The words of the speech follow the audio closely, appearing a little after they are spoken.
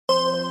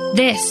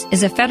This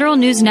is a Federal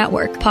News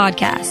Network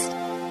podcast.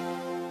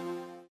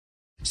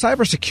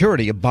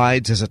 Cybersecurity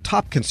abides as a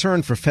top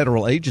concern for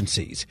federal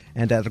agencies,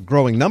 and at a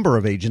growing number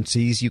of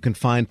agencies, you can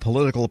find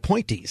political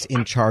appointees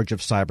in charge of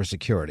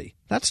cybersecurity.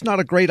 That's not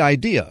a great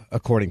idea,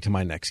 according to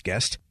my next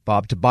guest.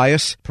 Bob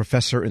Tobias,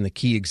 professor in the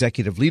Key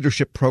Executive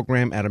Leadership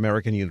Program at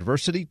American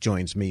University,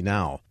 joins me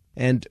now.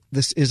 And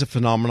this is a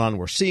phenomenon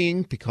we're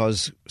seeing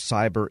because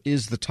cyber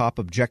is the top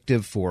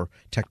objective for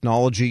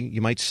technology, you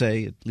might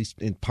say, at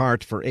least in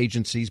part for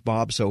agencies,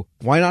 Bob. So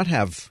why not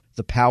have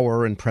the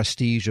power and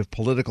prestige of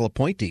political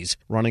appointees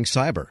running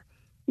cyber?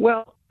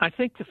 Well, I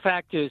think the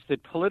fact is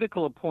that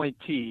political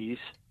appointees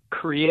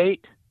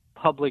create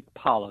public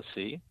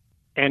policy,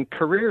 and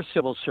career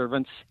civil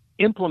servants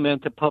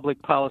implement the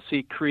public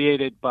policy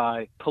created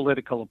by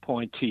political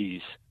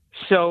appointees.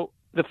 So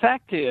the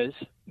fact is,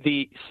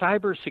 the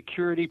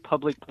cybersecurity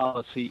public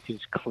policy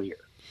is clear.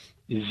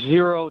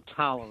 Zero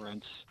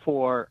tolerance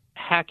for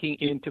hacking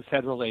into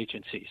federal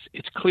agencies.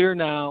 It's clear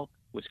now,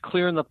 was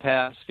clear in the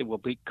past, it will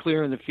be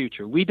clear in the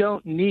future. We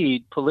don't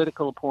need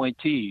political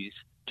appointees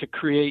to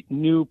create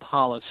new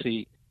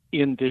policy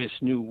in this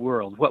new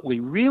world. What we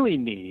really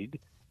need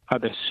are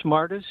the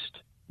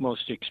smartest,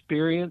 most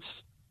experienced,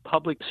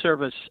 public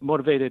service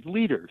motivated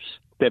leaders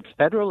that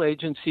federal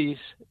agencies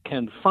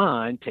can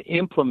find to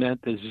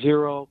implement the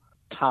zero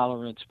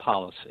tolerance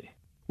policy.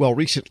 Well,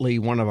 recently,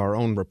 one of our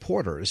own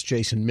reporters,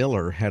 Jason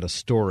Miller, had a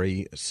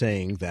story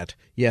saying that,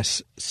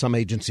 yes, some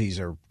agencies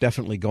are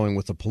definitely going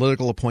with the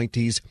political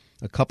appointees.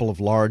 A couple of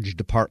large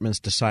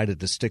departments decided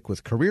to stick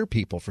with career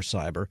people for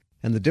cyber.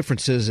 And the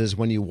difference is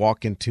when you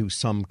walk into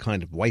some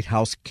kind of White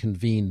House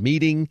convened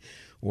meeting,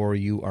 or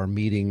you are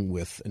meeting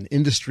with an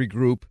industry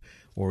group,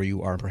 or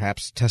you are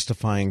perhaps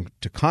testifying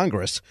to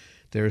Congress,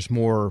 there's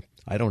more,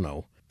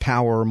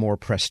 power, more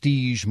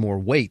prestige, more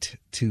weight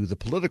to the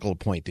political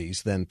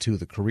appointees than to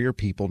the career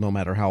people, no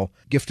matter how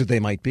gifted they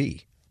might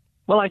be.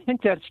 Well, I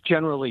think that's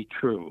generally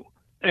true.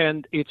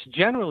 And it's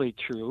generally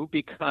true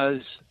because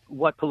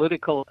what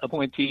political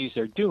appointees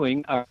are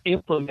doing are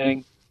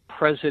implementing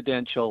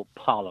presidential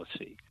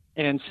policy.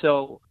 And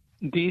so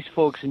these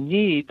folks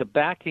need the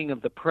backing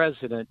of the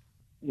president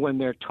when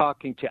they're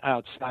talking to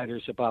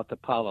outsiders about the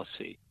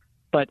policy.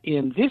 But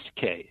in this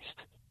case,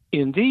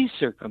 in these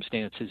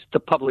circumstances, the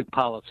public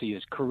policy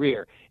is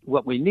career.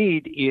 What we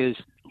need is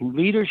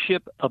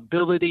leadership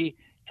ability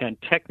and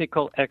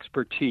technical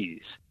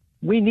expertise.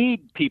 We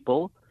need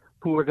people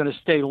who are going to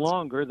stay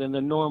longer than the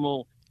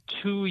normal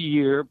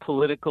 2-year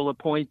political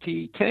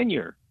appointee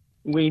tenure.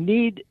 We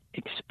need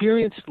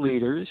experienced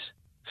leaders,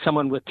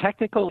 someone with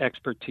technical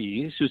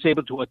expertise who's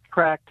able to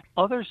attract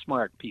other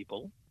smart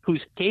people,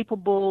 who's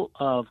capable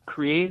of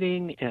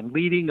creating and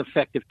leading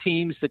effective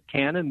teams that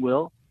can and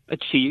will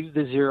achieve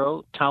the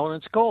zero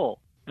tolerance goal.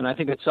 And I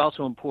think it's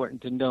also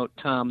important to note,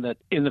 Tom, that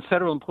in the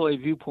Federal Employee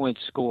Viewpoint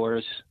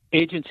scores,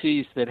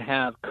 agencies that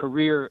have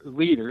career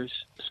leaders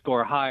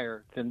score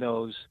higher than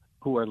those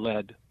who are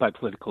led by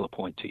political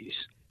appointees.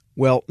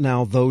 Well,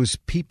 now those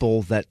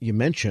people that you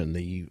mentioned,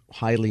 the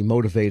highly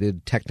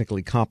motivated,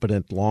 technically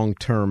competent,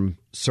 long-term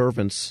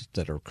servants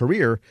that are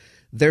career,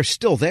 they're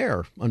still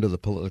there under the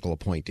political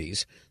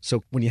appointees.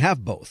 So when you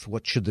have both,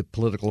 what should the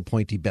political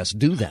appointee best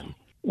do then?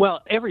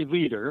 Well, every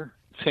leader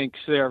thinks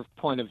their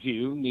point of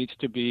view needs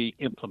to be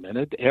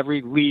implemented.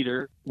 Every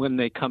leader, when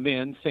they come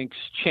in, thinks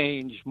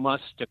change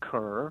must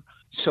occur.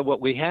 So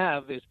what we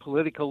have is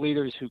political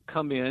leaders who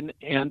come in,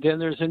 and then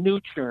there's a new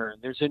churn.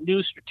 There's a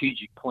new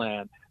strategic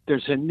plan.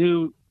 There's a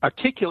new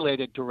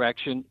articulated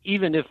direction,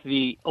 even if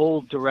the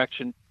old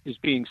direction is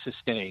being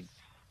sustained.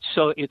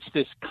 So it's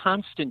this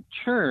constant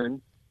churn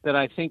that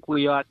I think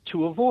we ought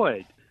to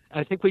avoid.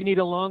 I think we need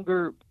a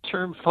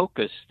longer-term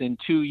focus than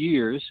 2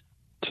 years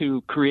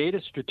to create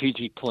a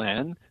strategic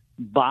plan,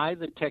 buy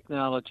the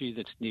technology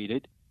that's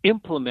needed,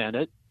 implement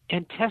it,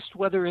 and test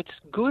whether it's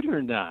good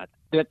or not,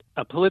 that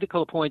a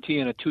political appointee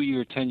in a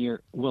 2-year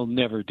tenure will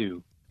never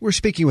do. We're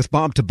speaking with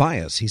Bob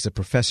Tobias. He's a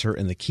professor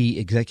in the Key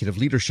Executive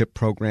Leadership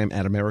Program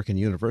at American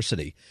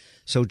University.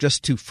 So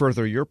just to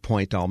further your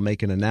point, I'll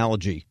make an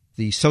analogy.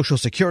 The Social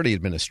Security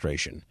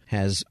Administration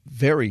has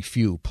very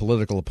few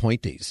political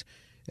appointees.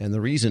 And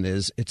the reason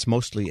is it's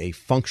mostly a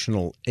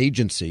functional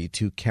agency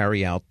to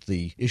carry out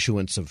the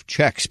issuance of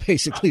checks,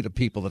 basically, to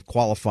people that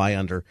qualify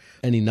under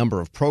any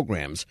number of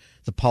programs.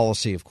 The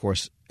policy, of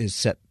course, is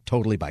set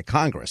totally by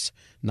Congress,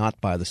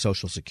 not by the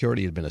Social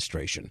Security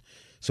Administration.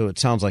 So it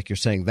sounds like you're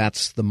saying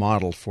that's the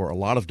model for a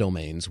lot of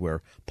domains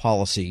where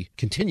policy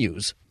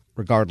continues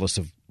regardless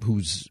of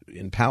who's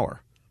in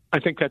power. I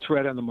think that's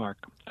right on the mark.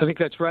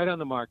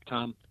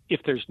 Tom.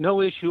 If there's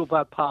no issue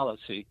about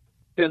policy,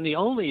 then the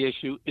only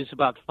issue is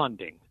about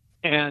funding.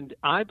 And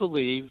I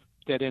believe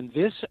that in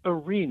this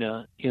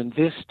arena, in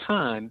this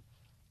time,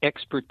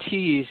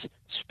 expertise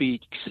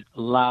speaks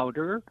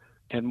louder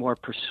and more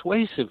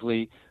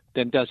persuasively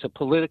than does a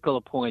political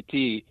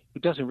appointee who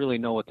doesn't really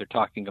know what they're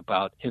talking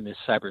about in this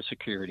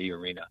cybersecurity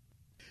arena.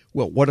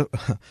 Well,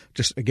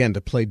 just again,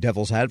 to play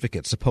devil's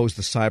advocate, suppose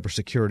the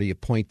cybersecurity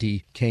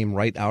appointee came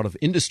right out of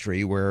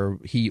industry where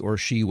he or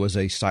she was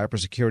a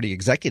cybersecurity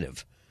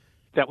executive.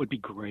 that would be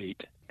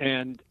great.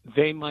 And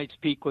they might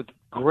speak with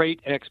great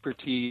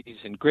expertise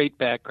and great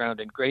background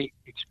and great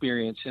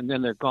experience, and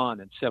then they're gone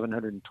in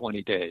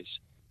 720 days.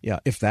 Yeah,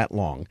 if that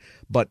long.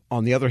 But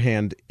on the other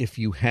hand, if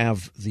you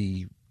have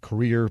the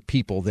career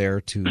people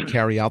there to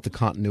carry out the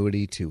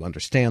continuity, to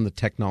understand the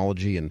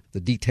technology and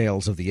the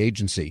details of the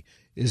agency,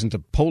 isn't a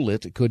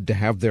POLIT good to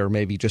have there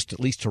maybe just at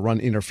least to run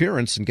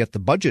interference and get the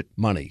budget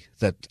money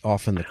that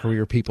often the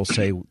career people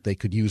say they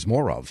could use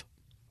more of?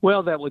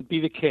 Well, that would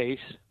be the case.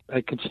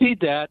 I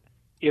concede that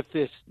if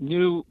this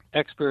new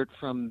expert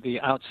from the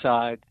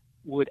outside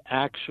would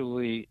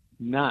actually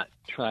not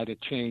try to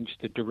change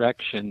the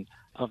direction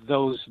of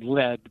those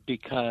led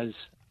because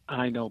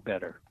I know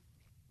better.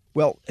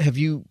 Well, have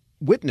you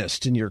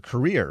witnessed in your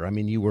career? I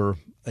mean, you were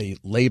a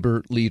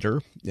labor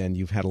leader and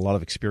you've had a lot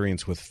of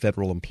experience with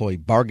federal employee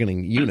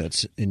bargaining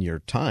units in your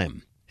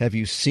time. Have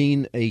you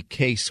seen a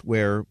case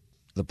where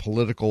the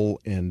political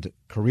and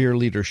career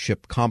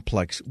leadership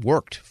complex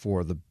worked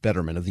for the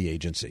betterment of the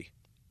agency?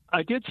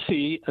 I did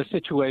see a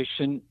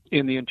situation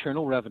in the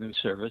Internal Revenue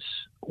Service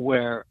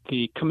where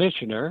the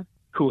commissioner,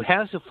 who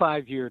has a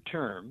 5-year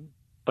term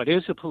but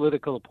is a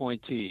political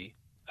appointee,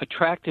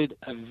 attracted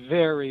a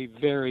very,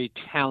 very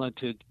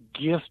talented,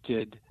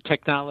 gifted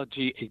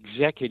technology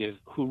executive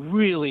who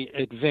really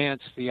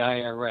advanced the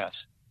IRS.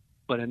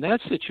 But in that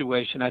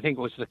situation, I think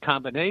it was the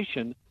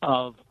combination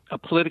of a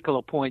political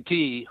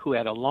appointee who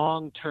had a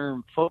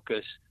long-term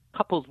focus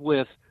coupled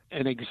with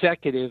an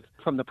executive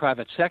from the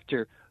private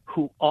sector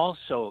who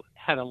also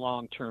had a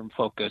long-term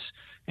focus,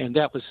 and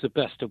that was the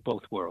best of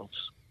both worlds.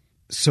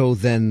 So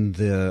then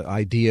the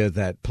idea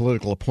that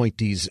political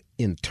appointees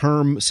in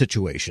term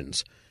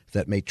situations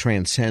that may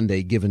transcend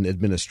a given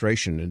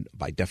administration and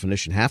by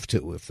definition have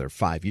to if they're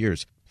 5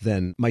 years,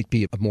 then might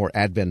be a more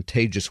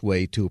advantageous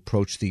way to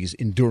approach these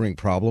enduring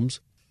problems?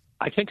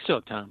 I think so,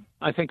 Tom.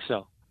 I think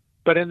so.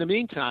 But in the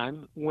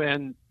meantime,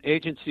 when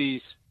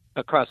agencies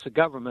across the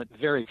government,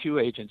 very few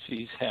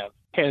agencies have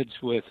heads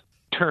with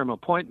term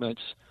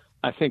appointments,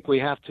 I think we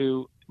have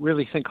to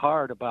really think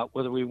hard about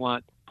whether we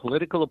want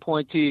political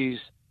appointees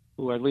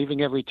who are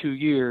leaving every 2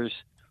 years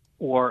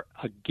or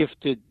a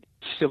gifted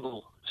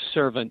civil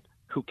servant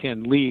who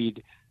can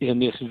lead in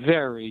this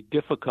very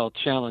difficult,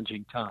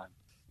 challenging time.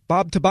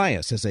 Bob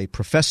Tobias is a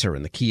professor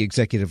in the Key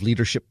Executive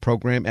Leadership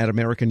Program at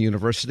American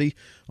University.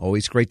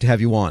 Always great to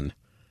have you on.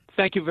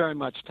 Thank you very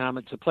much, Tom.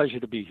 It's a pleasure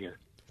to be here.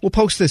 We'll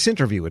post this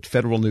interview at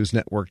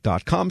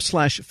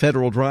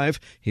federalnewsnetwork.com/Federal Drive.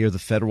 Hear the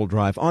Federal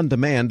Drive on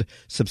demand.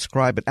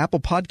 Subscribe at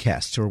Apple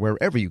Podcasts or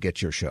wherever you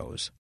get your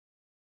shows.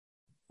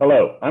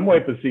 Hello, I'm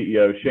WIPA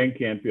CEO Shane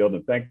Canfield,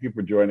 and thank you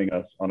for joining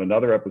us on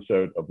another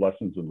episode of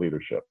Lessons in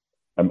Leadership.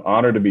 I'm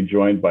honored to be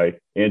joined by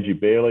Angie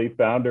Bailey,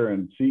 founder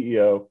and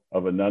CEO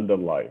of Ananda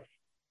Life.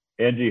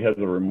 Angie has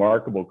a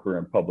remarkable career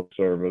in public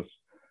service,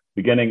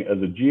 beginning as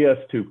a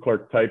GS2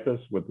 clerk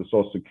typist with the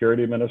Social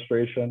Security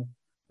Administration.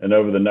 And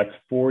over the next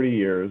 40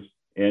 years,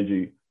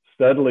 Angie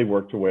steadily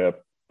worked her way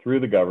up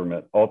through the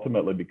government,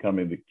 ultimately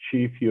becoming the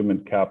Chief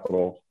Human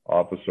Capital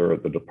Officer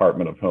at the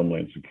Department of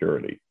Homeland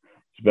Security.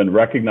 She's been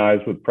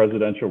recognized with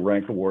presidential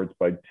rank awards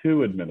by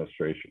 2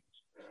 administrations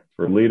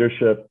for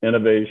leadership,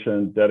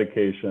 innovation,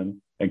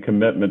 dedication, and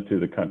commitment to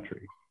the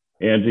country.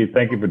 Angie,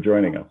 thank you for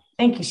joining us.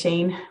 Thank you,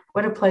 Shane.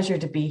 What a pleasure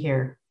to be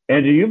here.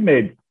 Angie, you've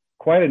made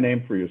quite a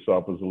name for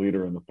yourself as a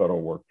leader in the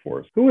federal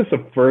workforce. Who was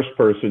the first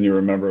person you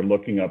remember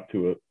looking up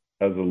to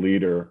as a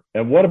leader,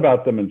 and what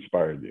about them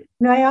inspired you?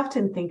 I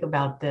often think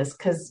about this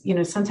because,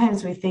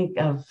 sometimes we think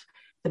of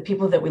the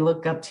people that we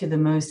look up to the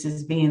most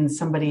as being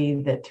somebody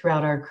that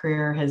throughout our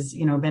career has,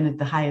 been at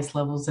the highest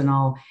levels and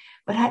all.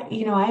 But,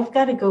 I've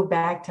got to go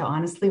back to,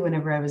 honestly,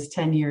 whenever I was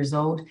 10 years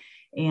old.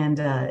 And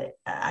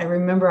I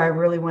remember I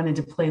really wanted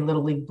to play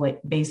Little League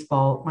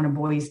baseball on a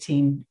boys'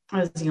 team. I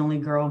was the only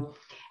girl.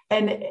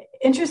 And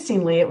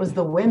interestingly, it was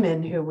the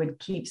women who would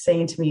keep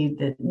saying to me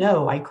that,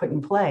 no, I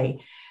couldn't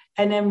play.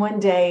 And then one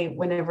day,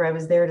 whenever I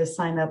was there to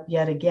sign up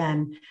yet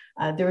again,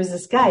 there was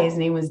this guy, his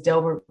name was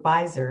Delbert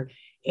Beiser.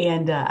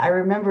 And I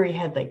remember he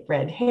had like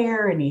red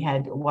hair and he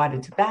had wad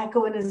of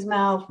tobacco in his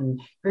mouth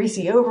and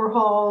greasy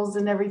overalls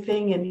and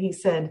everything. And he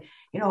said,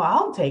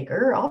 I'll take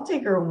her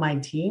on my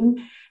team.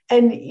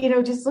 And,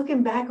 just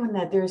looking back on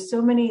that, there's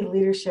so many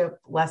leadership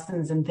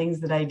lessons and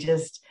things that I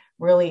just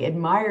really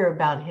admire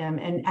about him.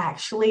 And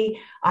actually,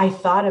 I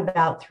thought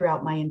about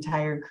throughout my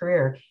entire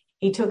career.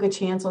 He took a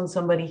chance on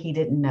somebody he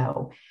didn't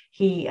know.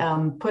 He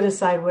put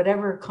aside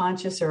whatever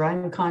conscious or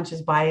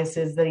unconscious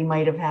biases that he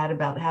might have had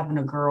about having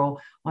a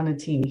girl on a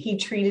team. He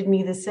treated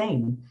me the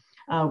same.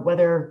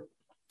 Whether,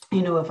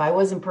 if I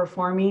wasn't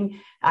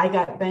performing, I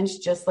got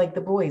benched just like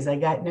the boys. I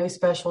got no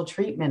special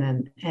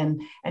treatment.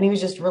 And he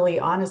was just really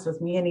honest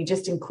with me, and he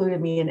just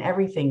included me in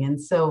everything. And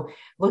so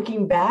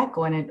looking back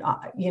on it,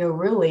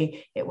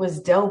 really, it was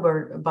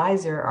Delbert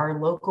Beiser,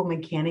 our local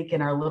mechanic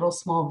in our little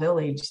small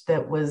village,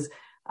 that was,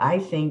 I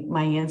think,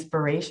 my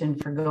inspiration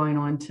for going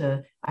on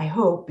to, I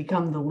hope,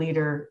 become the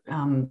leader,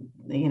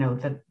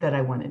 that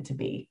I wanted to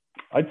be.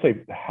 I'd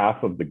say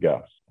half of the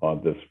guests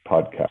on this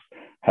podcast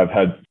have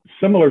had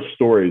similar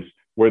stories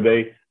where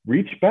they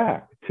reach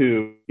back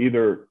to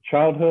either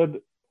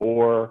childhood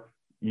or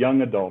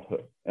young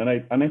adulthood. And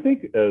I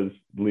think as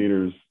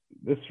leaders,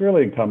 it's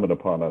really incumbent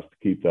upon us to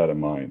keep that in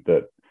mind,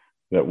 that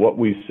what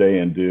we say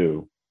and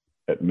do,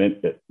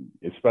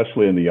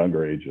 especially in the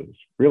younger ages,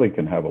 really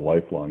can have a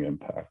lifelong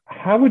impact.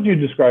 How would you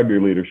describe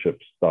your leadership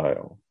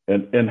style,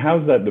 and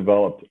how's that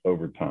developed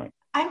over time?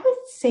 I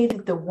would say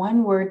that the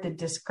one word that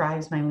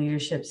describes my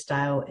leadership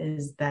style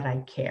is that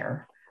I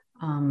care.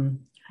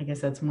 I guess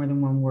that's more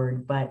than one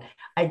word, but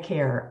I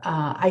care.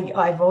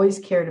 I've always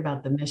cared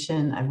about the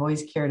mission. I've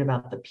always cared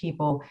about the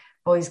people.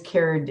 I've always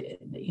cared,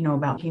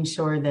 about making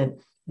sure that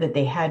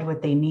they had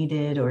what they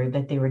needed, or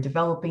that they were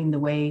developing the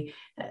way,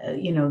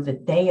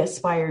 that they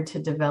aspired to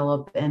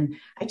develop. And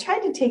I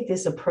tried to take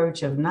this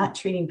approach of not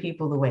treating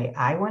people the way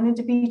I wanted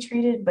to be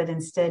treated, but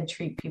instead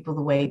treat people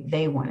the way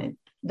they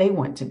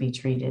want to be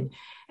treated.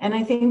 And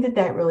I think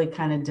that really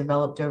kind of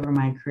developed over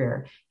my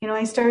career.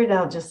 I started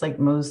out just like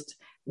most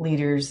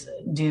leaders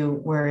do,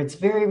 where it's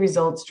very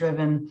results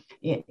driven.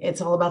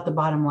 It's all about the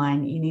bottom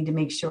line. You need to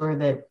make sure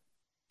that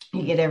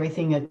you get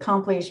everything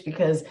accomplished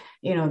because,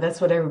 that's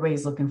what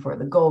everybody's looking for,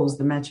 the goals,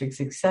 the metrics,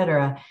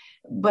 etc.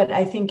 But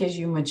I think as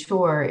you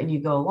mature and you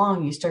go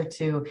along, you start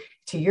to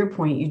your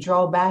point, you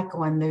draw back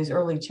on those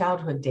early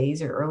childhood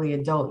days or early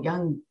adult,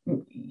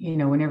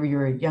 whenever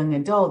you're a young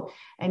adult,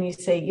 and you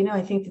say,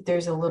 I think that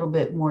there's a little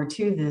bit more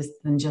to this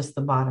than just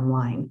the bottom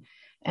line.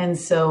 And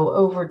so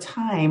over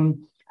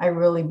time, I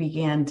really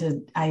began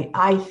to,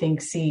 I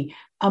think, see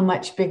a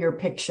much bigger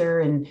picture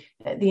and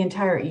the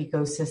entire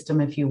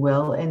ecosystem, if you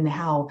will, and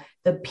how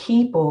the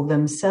people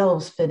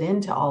themselves fit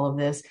into all of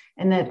this.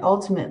 And that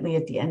ultimately,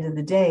 at the end of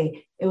the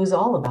day, it was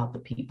all about the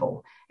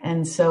people.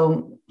 And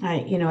so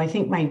I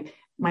think my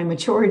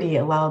maturity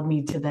allowed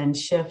me to then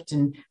shift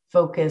and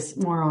focus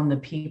more on the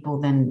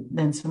people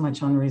than so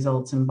much on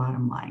results and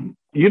bottom line.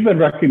 You've been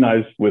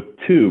recognized with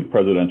 2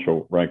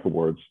 presidential rank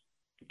awards,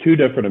 2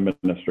 different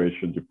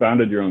administrations. You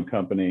founded your own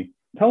company.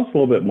 Tell us a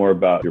little bit more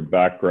about your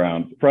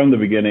background from the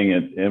beginning,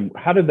 and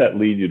how did that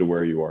lead you to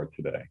where you are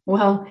today?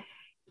 Well,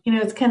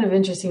 it's kind of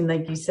interesting,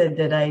 like you said,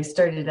 that I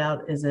started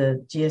out as a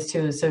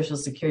GS2, a Social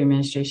Security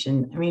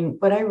Administration. I mean,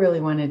 what I really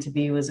wanted to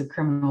be was a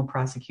criminal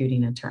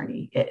prosecuting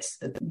attorney.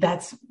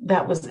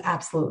 That was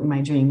absolutely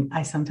my dream.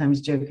 I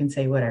sometimes joke and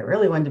say what I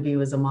really wanted to be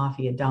was a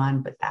mafia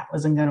don, but that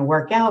wasn't going to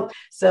work out.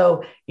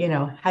 So,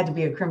 had to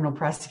be a criminal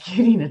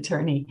prosecuting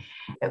attorney.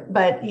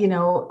 But,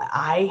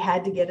 I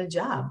had to get a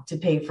job to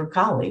pay for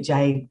college.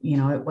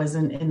 It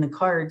wasn't in the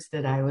cards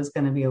that I was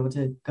going to be able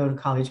to go to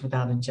college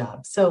without a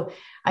job. So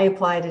I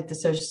applied at the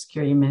Social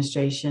Security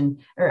Administration,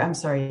 at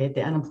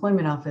the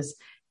unemployment office,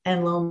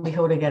 and lo and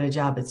behold, I got a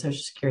job at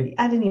Social Security.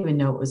 I didn't even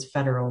know it was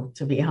federal,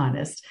 to be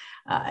honest.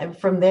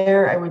 From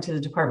there, I went to the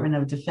Department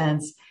of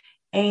Defense,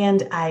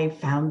 and I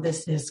found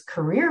this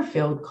career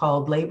field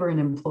called Labor and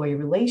Employee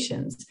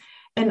Relations.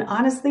 And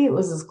honestly, it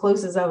was as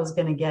close as I was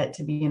going to get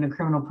to being a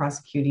criminal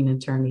prosecuting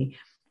attorney.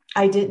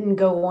 I didn't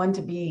go on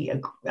to be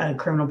a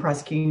criminal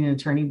prosecuting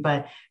attorney,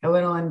 but I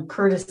went on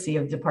courtesy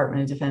of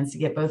Department of Defense to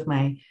get both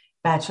my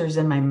bachelor's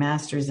and my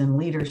master's in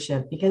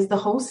leadership, because the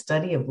whole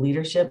study of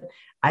leadership,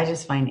 I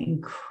just find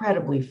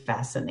incredibly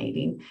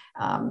fascinating.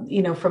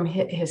 From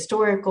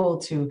historical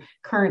to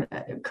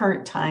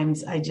current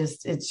times,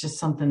 it's just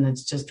something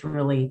that's just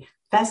really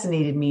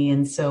fascinated me.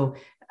 And so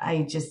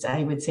I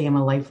would say I'm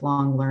a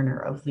lifelong learner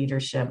of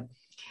leadership.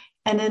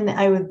 And then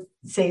I would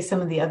say some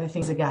of the other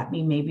things that got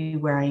me maybe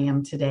where I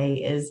am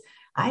today is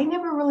I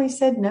never really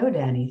said no to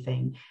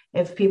anything.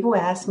 If people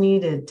asked me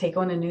to take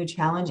on a new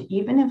challenge,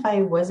 even if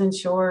I wasn't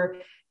sure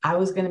I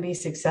was going to be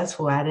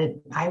successful at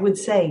it, I would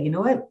say, you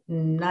know what,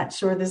 I'm not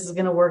sure this is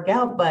going to work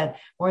out, but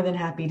more than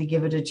happy to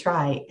give it a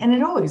try. And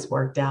it always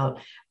worked out.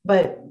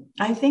 But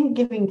I think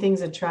giving things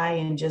a try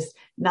and just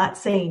not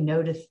saying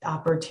no to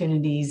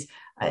opportunities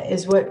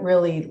is what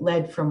really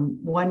led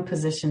from one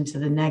position to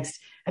the next.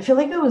 I feel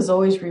like I was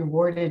always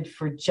rewarded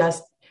for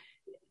just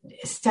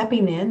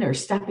stepping in or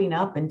stepping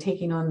up and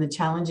taking on the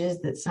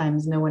challenges that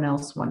sometimes no one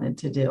else wanted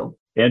to do.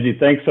 Angie,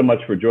 thanks so much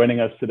for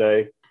joining us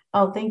today.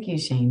 Oh, thank you,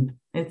 Shane.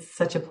 It's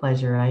such a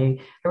pleasure. I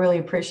really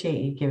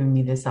appreciate you giving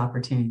me this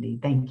opportunity.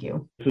 Thank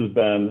you. This has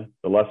been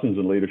the Lessons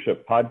in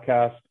Leadership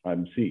podcast.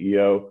 I'm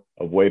CEO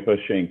of WEPA,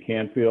 Shane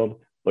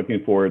Canfield.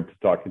 Looking forward to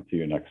talking to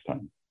you next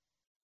time.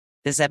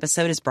 This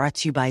episode is brought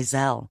to you by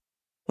Zelle.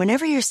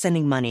 Whenever you're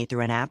sending money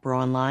through an app or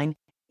online,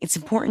 it's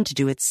important to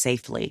do it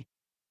safely.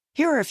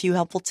 Here are a few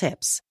helpful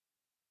tips.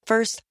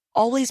 First,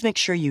 always make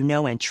sure you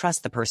know and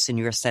trust the person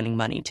you are sending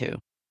money to.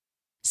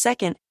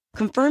 Second,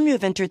 confirm you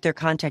have entered their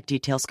contact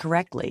details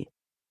correctly.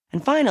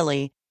 And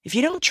finally, if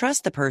you don't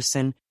trust the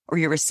person or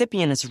your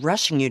recipient is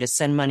rushing you to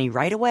send money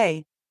right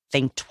away,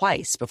 think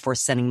twice before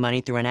sending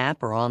money through an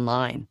app or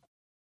online.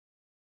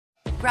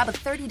 Grab a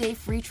 30-day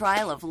free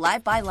trial of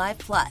Live by Live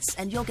Plus,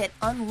 and you'll get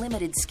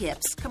unlimited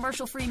skips,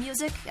 commercial-free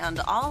music, and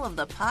all of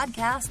the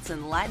podcasts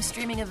and live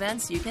streaming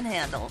events you can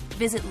handle.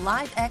 Visit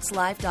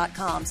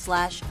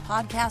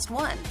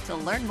livexlive.com/podcast1 to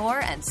learn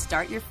more and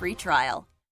start your free trial.